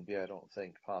shouldn't be, I don't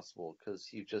think, possible, because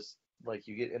you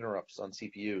get interrupts on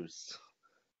CPUs,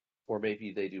 or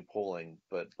maybe they do polling,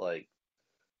 but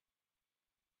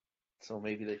so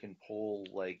maybe they can poll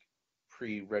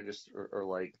pre-register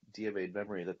or DMA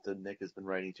memory that the NIC has been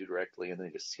writing to directly, and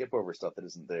then just skip over stuff that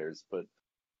isn't theirs, but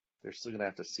they're still gonna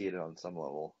have to see it on some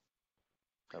level,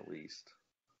 at least.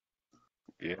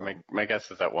 Yeah, my guess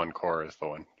is that one core is the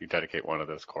one. You dedicate one of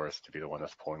those cores to be the one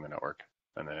that's pulling the network.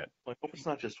 And then I hope it's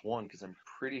not just one, because I'm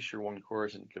pretty sure one core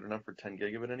isn't good enough for 10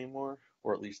 gigabit anymore,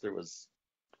 or at least there was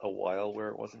a while where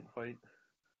it wasn't quite.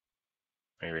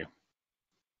 maybe.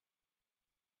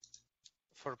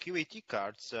 For QAT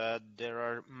cards, there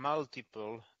are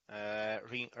multiple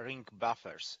ring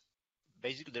buffers.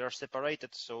 Basically, they are separated,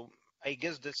 so I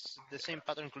guess the same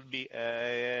pattern could be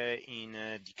in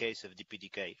the case of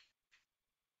DPDK.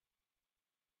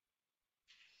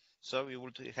 So you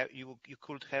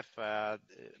could have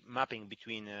mapping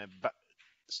between a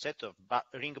set of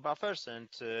ring buffers and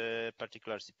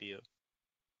particular CPU.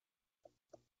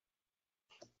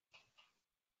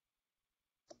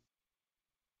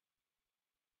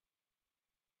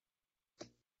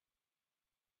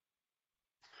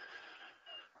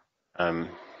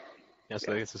 Yeah,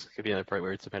 so I guess this could be another part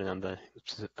where it's dependent on the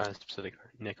specific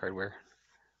NIC hardware.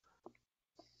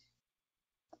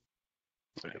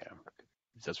 So, yeah.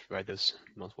 It does provide those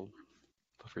multiple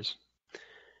buffers.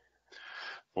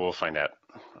 We'll find out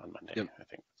on Monday. Yep. I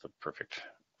think it's a perfect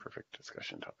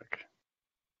discussion topic.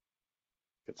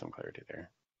 Get some clarity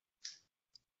there.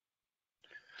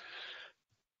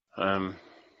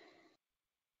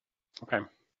 Okay.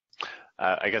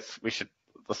 I guess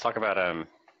let's talk about,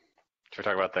 should we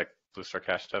talk about that BlueStar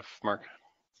cache stuff, Mark?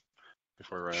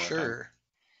 Before we run out of time? Sure.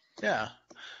 Yeah.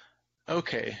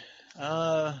 Okay.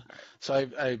 So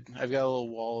I've got a little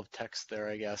wall of text there,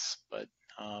 I guess, but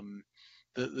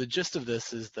the gist of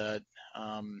this is that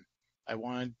I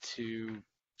wanted to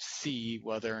see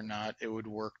whether or not it would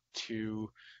work to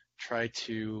try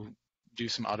to do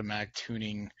some automatic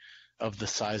tuning of the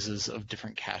sizes of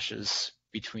different caches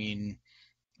between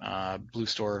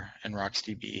BlueStore and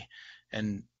RocksDB.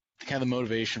 And kind of the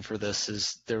motivation for this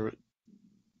is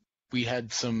we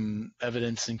had some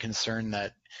evidence and concern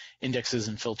that indexes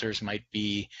and filters might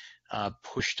be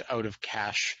pushed out of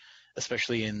cache,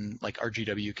 especially in like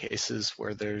RGW cases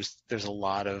where there's a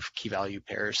lot of key value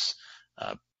pairs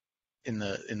in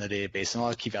the database and a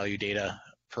lot of key value data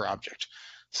per object.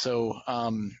 So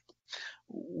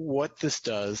what this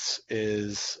does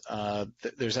is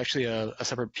there's actually a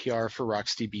separate PR for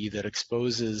RocksDB that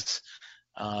exposes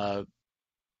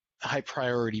high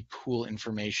priority pool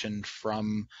information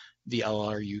from the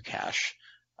LRU cache.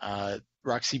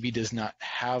 RocksDB does not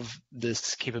have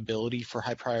this capability for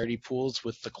high priority pools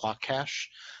with the clock cache,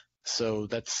 so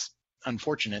that's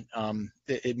unfortunate.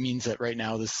 It means that right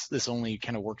now this only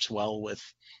kind of works well with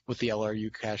the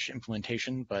LRU cache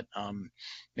implementation, but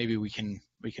maybe we can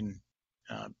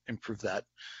improve that.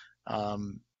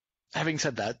 Having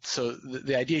said that, so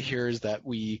the idea here is that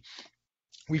we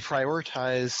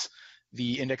prioritize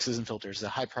the indexes and filters, the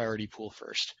high priority pool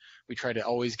first. We try to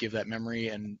always give that memory,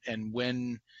 and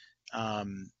when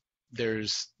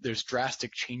there's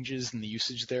drastic changes in the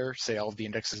usage there, say all of the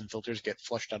indexes and filters get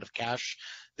flushed out of cache,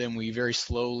 then we very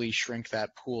slowly shrink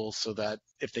that pool so that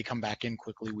if they come back in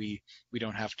quickly, we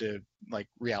don't have to like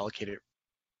reallocate it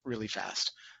really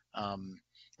fast.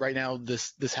 Right now,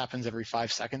 this happens every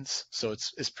 5 seconds, so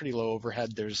it's pretty low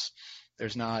overhead. There's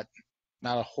not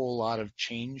a whole lot of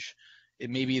change. It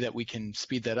may be that we can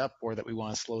speed that up or that we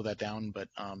want to slow that down, but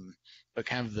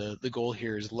kind of the goal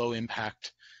here is low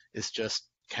impact. Is just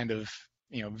kind of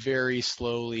very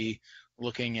slowly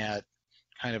looking at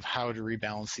kind of how to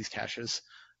rebalance these caches.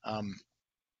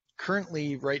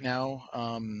 Currently, right now,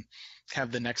 kind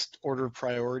of the next order of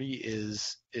priority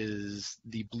is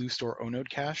the BlueStore onode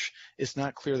cache. It's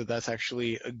not clear that that's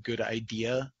actually a good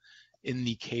idea in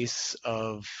the case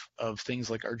of things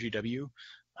like RGW.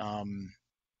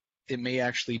 It may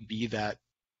actually be that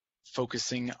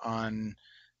focusing on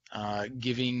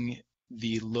giving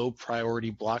the low priority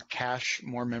block cache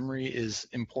more memory is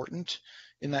important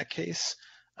in that case.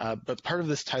 But part of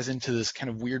this ties into this kind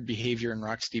of weird behavior in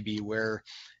RocksDB where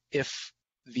if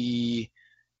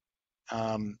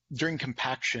during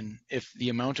compaction, if the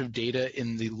amount of data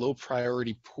in the low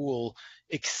priority pool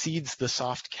exceeds the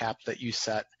soft cap that you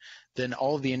set, then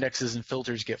all of the indexes and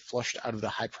filters get flushed out of the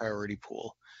high priority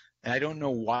pool. And I don't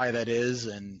know why that is,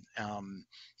 and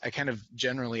I kind of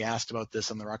generally asked about this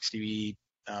on the RocksDB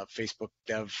Facebook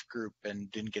dev group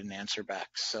and didn't get an answer back.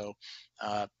 So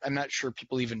I'm not sure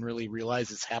people even really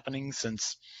realize it's happening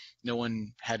since no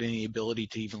one had any ability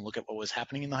to even look at what was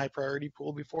happening in the high priority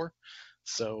pool before.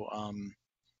 So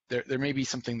there may be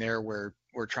something there where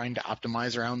we're trying to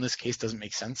optimize around this case doesn't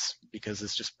make sense because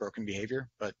it's just broken behavior,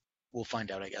 but we'll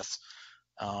find out, I guess.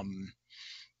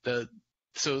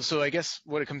 So I guess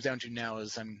what it comes down to now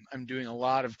is I'm doing a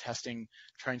lot of testing,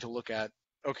 trying to look at,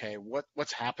 okay,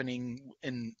 what's happening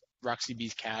in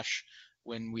RocksDB's cache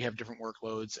when we have different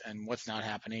workloads and what's not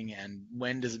happening, and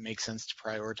when does it make sense to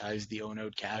prioritize the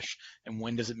O-node cache, and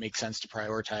when does it make sense to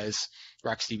prioritize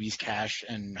RocksDB's cache,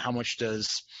 and how much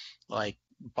does like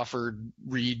buffered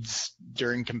reads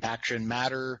during compaction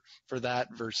matter for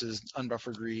that versus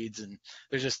unbuffered reads. And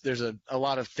there's a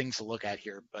lot of things to look at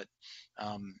here, but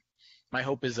my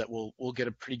hope is that we'll get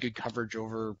a pretty good coverage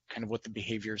over kind of what the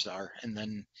behaviors are, and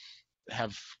then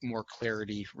have more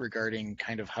clarity regarding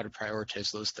kind of how to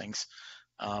prioritize those things.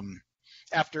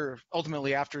 After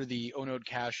the O-node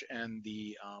cache and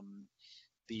the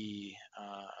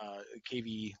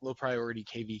KV low priority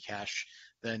KV cache,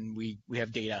 then we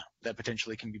have data that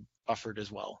potentially can be buffered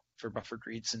as well for buffered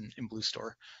reads in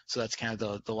BlueStore. So that's kind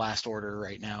of the last order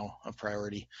right now of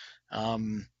priority,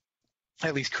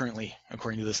 at least currently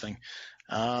according to this thing.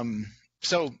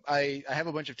 So I have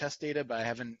a bunch of test data, but I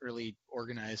haven't really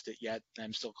organized it yet.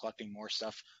 I'm still collecting more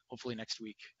stuff. Hopefully next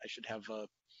week I should have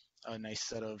a nice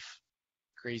set of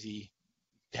crazy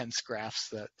dense graphs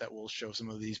that will show some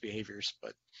of these behaviors.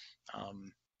 But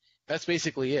that's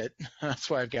basically it. That's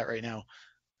what I've got right now.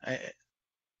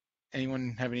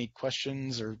 Anyone have any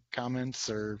questions or comments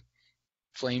or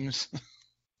flames?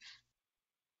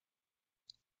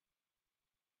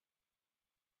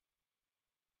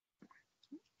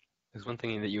 There's one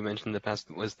thing that you mentioned in the past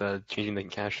was the changing the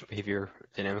cache behavior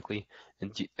dynamically.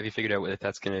 And have you figured out if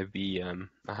that's going to be an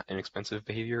expensive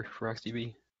behavior for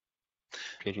RocksDB?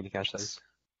 Changing the cache size?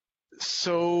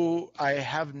 So I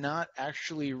have not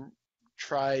actually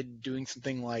tried doing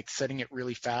something like setting it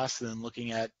really fast and then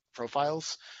looking at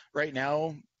profiles. Right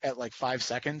now, at like 5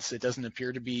 seconds, it doesn't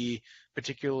appear to be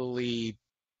particularly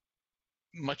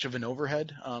much of an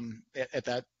overhead at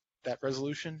that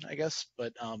resolution, I guess.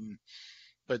 But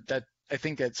that, I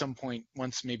think at some point,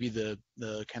 once maybe the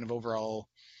kind of overall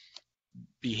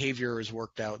behavior is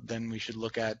worked out, then we should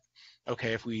look at,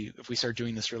 okay, if we start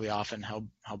doing this really often,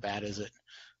 how bad is it?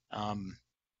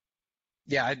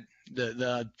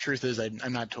 The truth is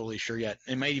I'm not totally sure yet.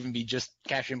 It might even be just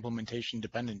cache implementation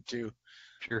dependent too.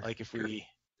 Sure. Like if the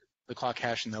clock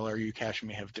cache and the LRU cache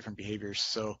may have different behaviors.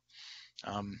 So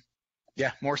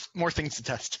more things to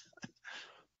test.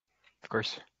 Of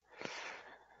course.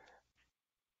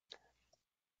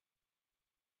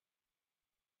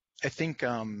 I think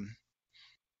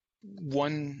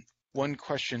one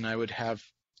question I would have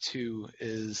too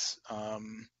is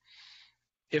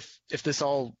if this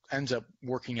all ends up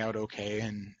working out okay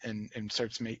and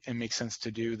starts and makes sense to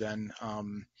do, then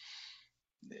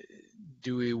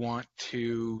do we want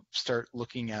to start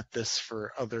looking at this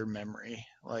for other memory?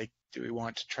 Like, do we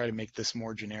want to try to make this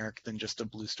more generic than just a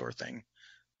BlueStore thing?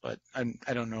 But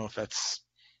I don't know if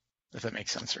that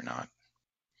makes sense or not.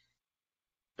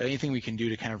 But anything we can do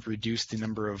to kind of reduce the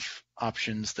number of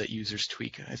options that users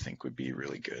tweak, I think would be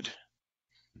really good.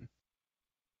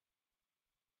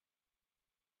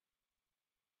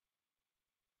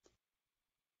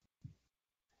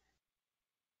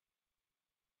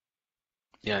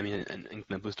 Yeah, I mean, in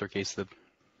the BlueStore case, the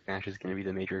cache is going to be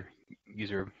the major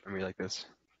user memory like this.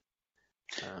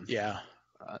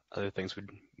 Other things would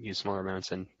use smaller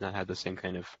amounts and not have the same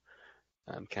kind of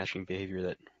caching behavior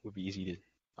that would be easy to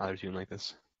auto-tune like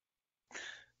this.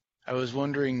 I was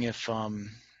wondering if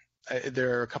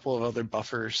there are a couple of other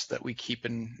buffers that we keep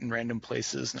in random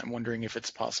places, and I'm wondering if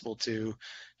it's possible to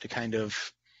kind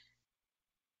of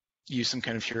use some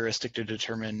kind of heuristic to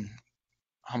determine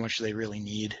how much they really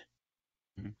need.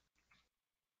 Mm-hmm.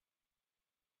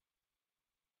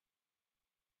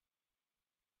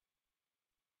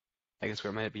 I guess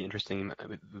where it might be interesting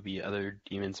would be other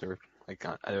daemons, or like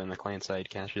either on the client side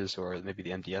caches or maybe the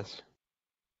MDS.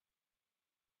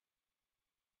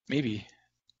 Maybe.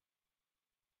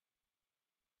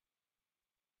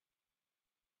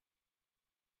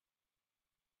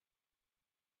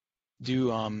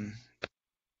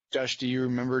 Josh, do you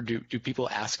remember, do people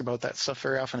ask about that stuff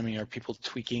very often? I mean, are people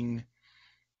tweaking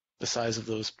the size of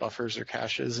those buffers or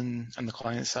caches on the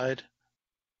client side?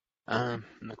 On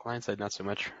the client side, not so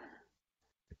much.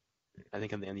 I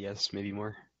think on the MDS maybe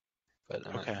more, but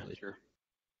I'm not really sure.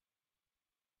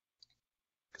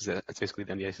 Because that's basically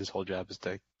the MDS's whole job is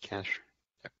to cache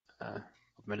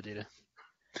metadata.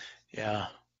 Yeah.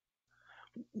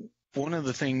 One of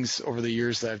the things over the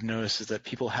years that I've noticed is that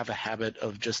people have a habit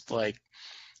of just like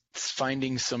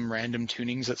finding some random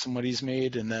tunings that somebody's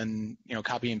made and then,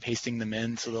 copy and pasting them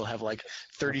in. So they'll have like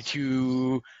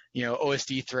 32,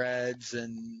 OSD threads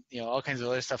and, all kinds of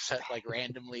other stuff set like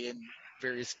randomly in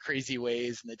various crazy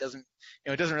ways. And it doesn't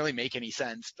really make any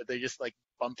sense, but they just like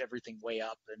bumped everything way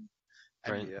up. And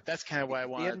that's kind of why I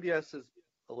want. The MDS is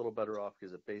a little better off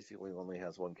because it basically only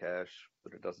has one cache,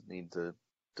 but it doesn't need to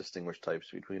distinguish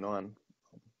types between on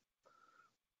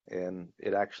and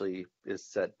it actually is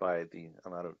set by the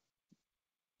amount of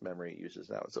memory it uses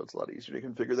now, so it's a lot easier to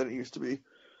configure than it used to be.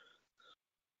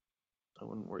 I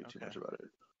wouldn't worry too much about it.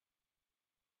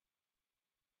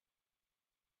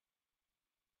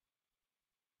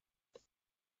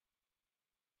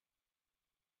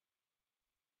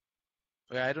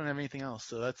 Yeah, I don't have anything else,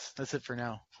 so that's it for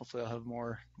now. Hopefully, I'll have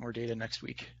more data next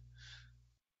week.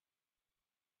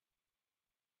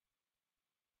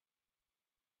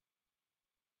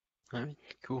 All right,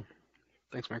 cool.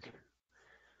 Thanks, Mark.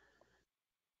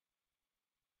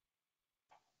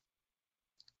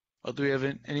 Well, do we have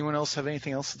anyone else have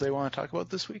anything else that they want to talk about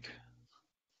this week?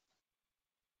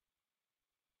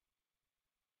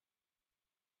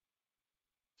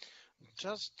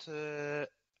 Just a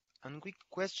quick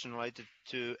question related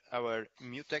to our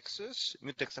mutex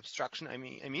abstraction. I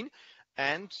mean,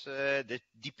 and the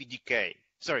DPDK.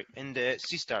 Sorry, and the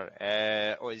C-star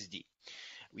OSD.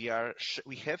 We have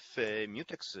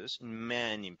mutexes in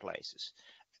many places,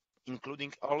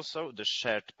 including also the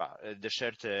shared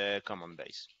common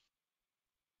base.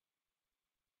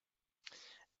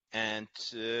 And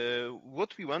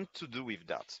what we want to do with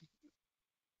that?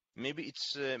 Maybe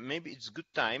it's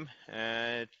good time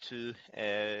to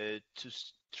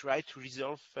try to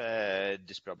resolve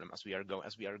this problem as we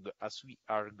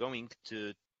are going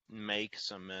to make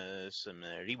some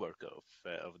rework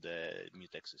of the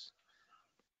mutexes.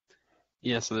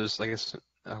 Yeah, so there's, I guess,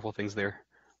 a couple things there.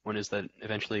 One is that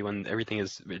eventually, when everything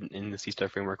is written in the C-star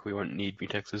framework, we won't need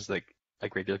mutexes like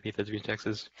regular methods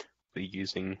mutexes. We'll be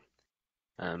using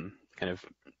kind of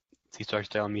C-star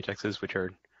style mutexes, which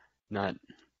are not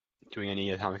doing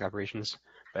any atomic operations,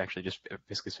 but actually just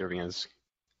basically serving as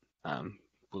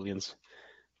booleans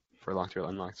for locked or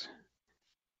unlocked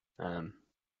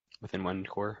within one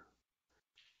core.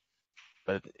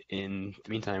 But in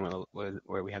the meantime,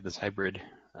 where we have this hybrid,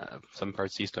 some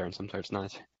parts C-star and some parts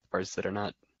not, parts that are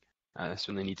not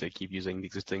certainly need to keep using the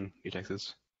existing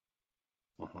mutexes.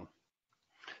 Mm-hmm.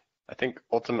 I think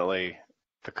ultimately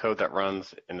the code that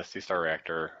runs in the C-star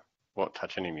reactor won't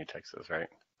touch any mutexes, right?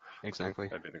 Exactly.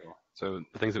 That'd be the goal. So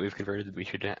the things that we've converted, we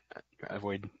should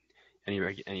avoid any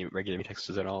regular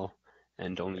mutexes at all,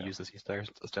 and only use the C-star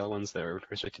style ones that are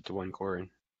restricted to one core.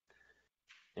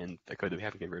 And the code that we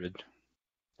haven't converted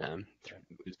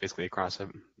is basically across a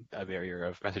barrier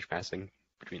of message passing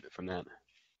from that.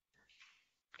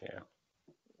 Yeah.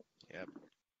 Yep.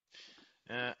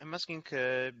 I'm asking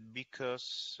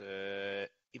because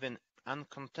even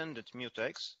uncontended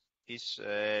mutex is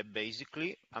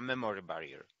basically a memory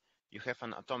barrier. You have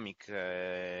an atomic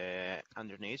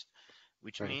underneath,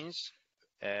 which means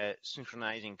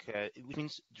synchronizing, which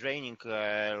means draining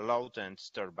load and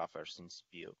store buffers in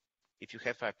CPU. If you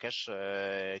have a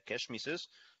cache misses,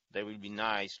 they will be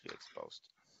nicely exposed.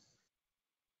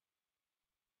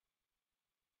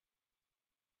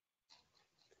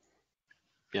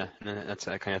 Yeah, and that's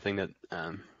that kind of thing that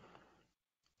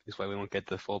is why we won't get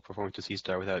the full performance of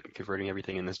C-star without converting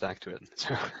everything in the stack to it.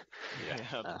 So,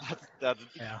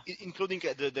 including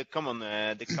the common,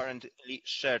 the currently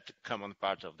shared common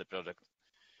part of the project.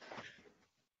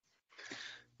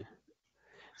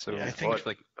 So I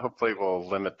think hopefully we'll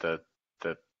limit the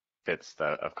bits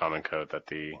of common code that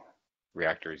the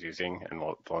reactor is using, and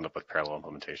we'll end up with parallel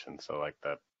implementation. So like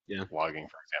the logging,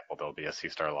 for example, there'll be a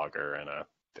C-star logger and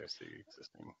there's the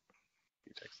existing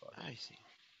mutex logger. I see.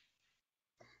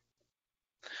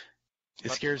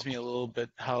 It scares me a little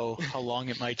bit how long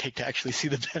it might take to actually see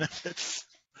the benefits.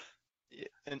 Yeah,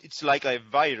 and it's like a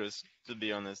virus, to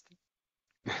be honest.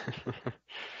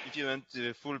 If you want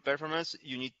full performance,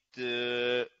 you need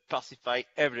to pacify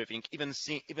everything, even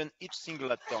each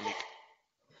single atomic.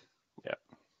 Yeah.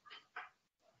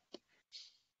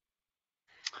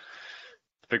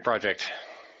 Big project.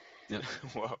 Yep.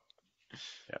 Wow.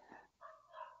 Yeah.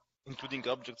 Including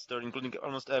object store, including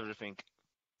almost everything.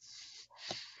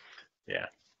 Yeah.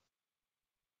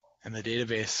 And the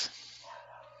database.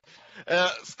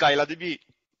 SkylaDB.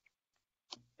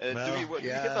 Well,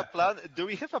 do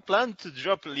we have a plan to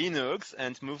drop Linux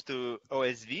and move to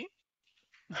OSV?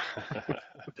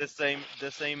 the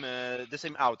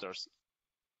same authors.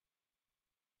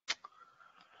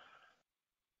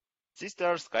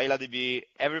 C-star, SkylaDB,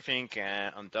 everything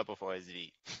on top of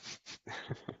OSV.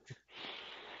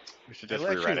 We should just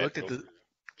rewrite it to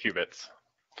qubits.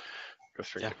 Go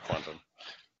straight to quantum.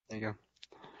 There you go.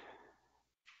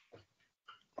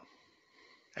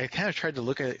 I kind of tried to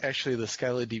look at actually the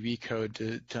SkylaDB code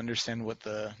to understand what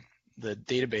the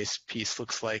database piece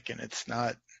looks like, and it's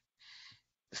not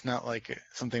like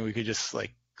something we could just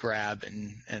like grab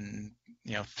and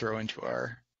throw into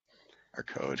our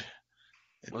code.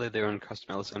 Well, they have their own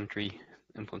custom LSM tree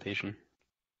implementation.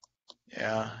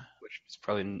 Yeah. Which is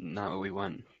probably not what we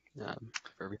want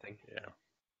for everything. Yeah.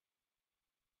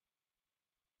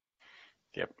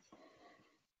 Yep.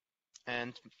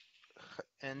 And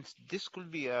this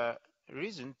could be a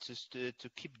reason to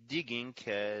keep digging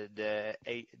the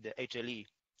HLE.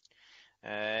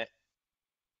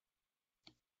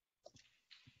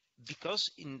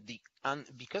 Because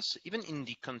even in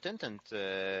the contented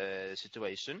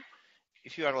situation,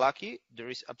 if you are lucky, there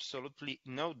is absolutely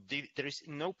no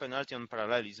penalty on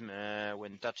parallelism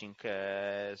when touching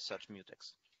such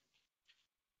mutex.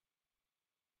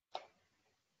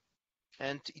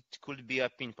 And it could be a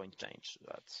pinpoint change.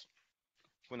 That's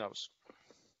who knows.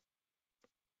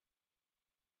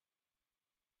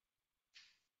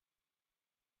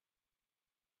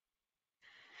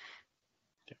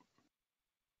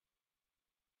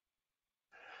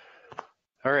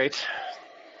 All right.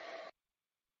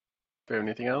 Do we have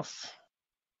anything else?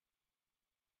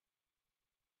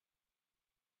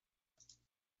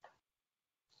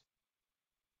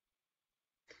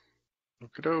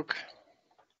 Okie-doke.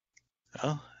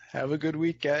 Well, have a good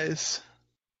week, guys.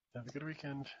 Have a good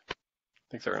weekend.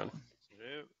 Thanks, everyone.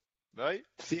 Bye.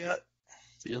 See ya.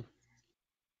 See ya.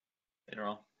 Later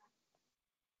all.